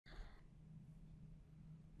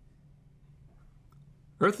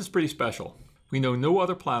Earth is pretty special. We know no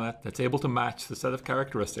other planet that's able to match the set of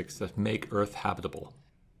characteristics that make Earth habitable.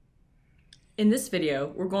 In this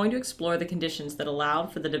video, we're going to explore the conditions that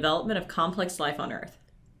allowed for the development of complex life on Earth.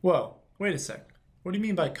 Whoa, wait a sec. What do you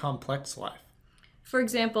mean by complex life? For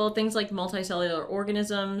example, things like multicellular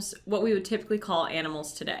organisms, what we would typically call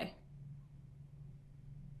animals today.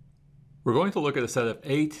 We're going to look at a set of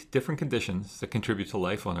 8 different conditions that contribute to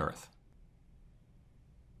life on Earth.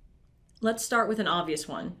 Let's start with an obvious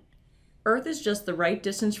one. Earth is just the right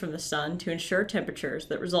distance from the sun to ensure temperatures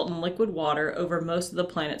that result in liquid water over most of the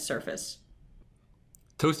planet's surface.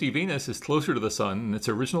 Toasty Venus is closer to the sun and its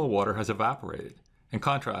original water has evaporated. In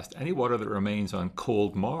contrast, any water that remains on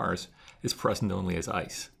cold Mars is present only as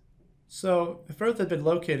ice. So, if Earth had been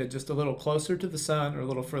located just a little closer to the sun or a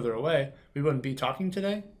little further away, we wouldn't be talking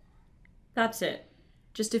today? That's it.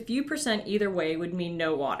 Just a few percent either way would mean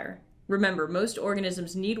no water. Remember, most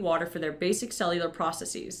organisms need water for their basic cellular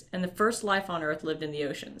processes, and the first life on Earth lived in the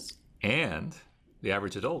oceans. And the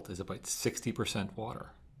average adult is about 60%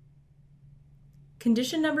 water.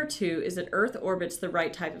 Condition number 2 is that Earth orbits the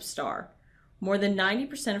right type of star. More than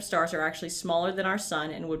 90% of stars are actually smaller than our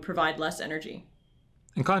sun and would provide less energy.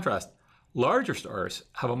 In contrast, larger stars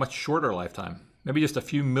have a much shorter lifetime, maybe just a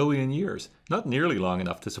few million years, not nearly long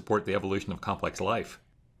enough to support the evolution of complex life.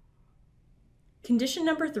 Condition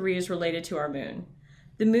number 3 is related to our moon.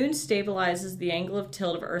 The moon stabilizes the angle of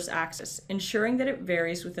tilt of Earth's axis, ensuring that it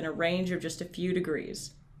varies within a range of just a few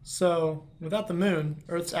degrees. So, without the moon,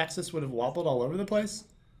 Earth's axis would have wobbled all over the place?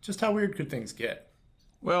 Just how weird could things get?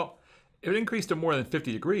 Well, if it increased to more than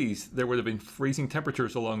 50 degrees, there would have been freezing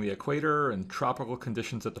temperatures along the equator and tropical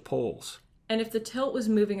conditions at the poles. And if the tilt was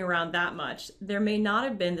moving around that much, there may not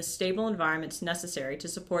have been the stable environments necessary to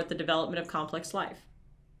support the development of complex life.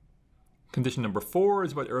 Condition number 4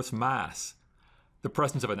 is about Earth's mass. The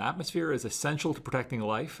presence of an atmosphere is essential to protecting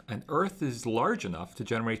life, and Earth is large enough to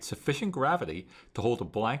generate sufficient gravity to hold a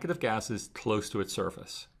blanket of gases close to its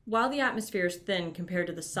surface. While the atmosphere is thin compared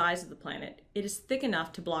to the size of the planet, it is thick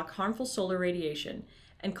enough to block harmful solar radiation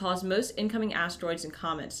and cause most incoming asteroids and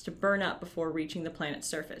comets to burn up before reaching the planet's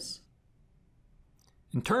surface.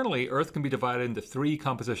 Internally, Earth can be divided into 3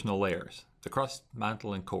 compositional layers: the crust,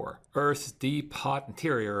 mantle, and core. Earth's deep, hot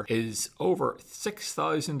interior is over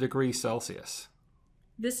 6,000 degrees Celsius.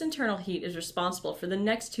 This internal heat is responsible for the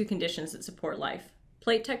next 2 conditions that support life: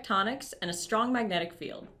 plate tectonics and a strong magnetic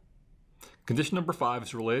field. Condition number 5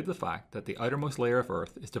 is related to the fact that the outermost layer of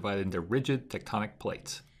Earth is divided into rigid tectonic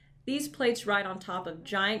plates. These plates ride on top of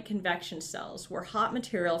giant convection cells where hot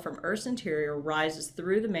material from Earth's interior rises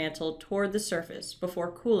through the mantle toward the surface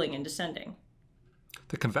before cooling and descending.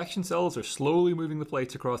 The convection cells are slowly moving the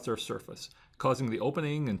plates across their surface, causing the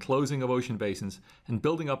opening and closing of ocean basins and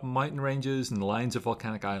building up mountain ranges and lines of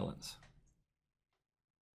volcanic islands.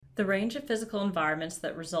 The range of physical environments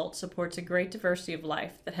that result supports a great diversity of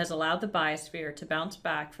life that has allowed the biosphere to bounce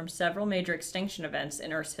back from several major extinction events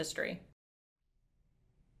in Earth's history.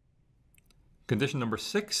 Condition number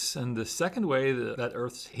 6, and the second way that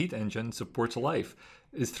Earth's heat engine supports life,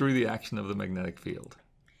 is through the action of the magnetic field.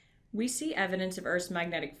 We see evidence of Earth's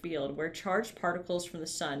magnetic field where charged particles from the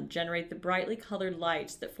sun generate the brightly colored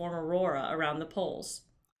lights that form aurora around the poles.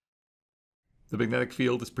 The magnetic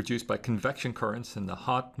field is produced by convection currents in the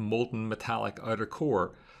hot, molten, metallic outer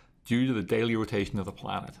core due to the daily rotation of the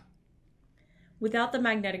planet. Without the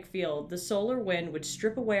magnetic field, the solar wind would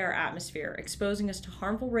strip away our atmosphere, exposing us to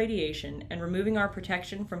harmful radiation and removing our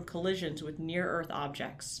protection from collisions with near-Earth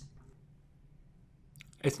objects.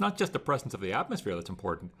 It's not just the presence of the atmosphere that's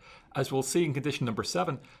important. As we'll see in condition number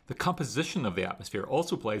 7, the composition of the atmosphere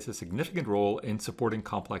also plays a significant role in supporting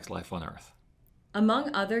complex life on Earth.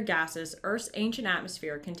 Among other gases, Earth's ancient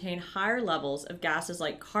atmosphere contained higher levels of gases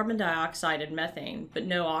like carbon dioxide and methane, but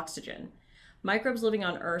no oxygen. Microbes living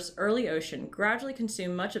on Earth's early ocean gradually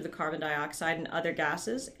consumed much of the carbon dioxide and other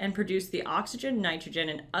gases and produced the oxygen, nitrogen,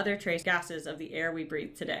 and other trace gases of the air we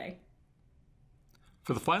breathe today.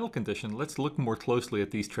 For the final condition, let's look more closely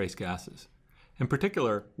at these trace gases. In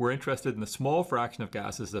particular, we're interested in the small fraction of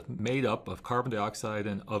gases that are made up of carbon dioxide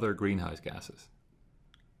and other greenhouse gases.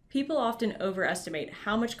 People often overestimate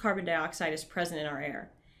how much carbon dioxide is present in our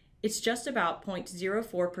air. It's just about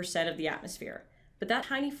 0.04% of the atmosphere, but that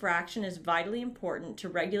tiny fraction is vitally important to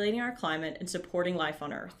regulating our climate and supporting life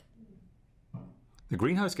on Earth. The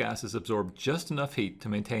greenhouse gases absorb just enough heat to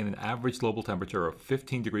maintain an average global temperature of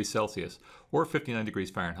 15 degrees Celsius or 59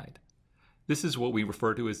 degrees Fahrenheit. This is what we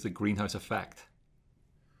refer to as the greenhouse effect.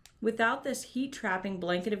 Without this heat-trapping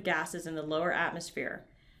blanket of gases in the lower atmosphere,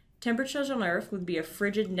 temperatures on Earth would be a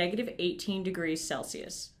frigid -18 degrees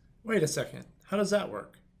Celsius. Wait a second, how does that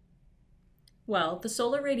work? Well, the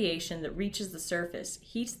solar radiation that reaches the surface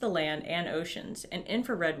heats the land and oceans, and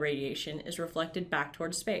infrared radiation is reflected back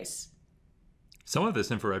towards space. Some of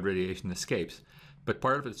this infrared radiation escapes, but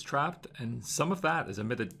part of it is trapped, and some of that is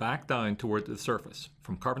emitted back down toward the surface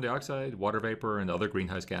from carbon dioxide, water vapor, and other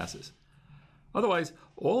greenhouse gases. Otherwise,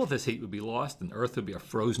 all of this heat would be lost and Earth would be a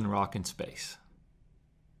frozen rock in space.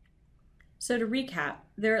 So to recap,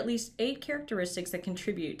 there are at least 8 characteristics that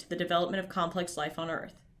contribute to the development of complex life on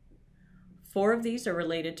Earth. 4 of these are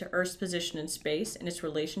related to Earth's position in space and its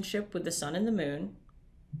relationship with the Sun and the Moon.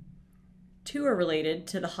 2 are related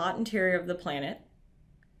to the hot interior of the planet,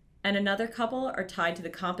 and another couple are tied to the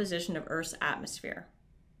composition of Earth's atmosphere.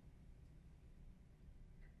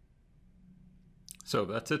 So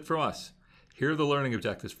that's it from us. Here are the learning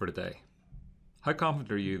objectives for today. How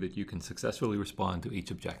confident are you that you can successfully respond to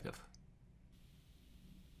each objective?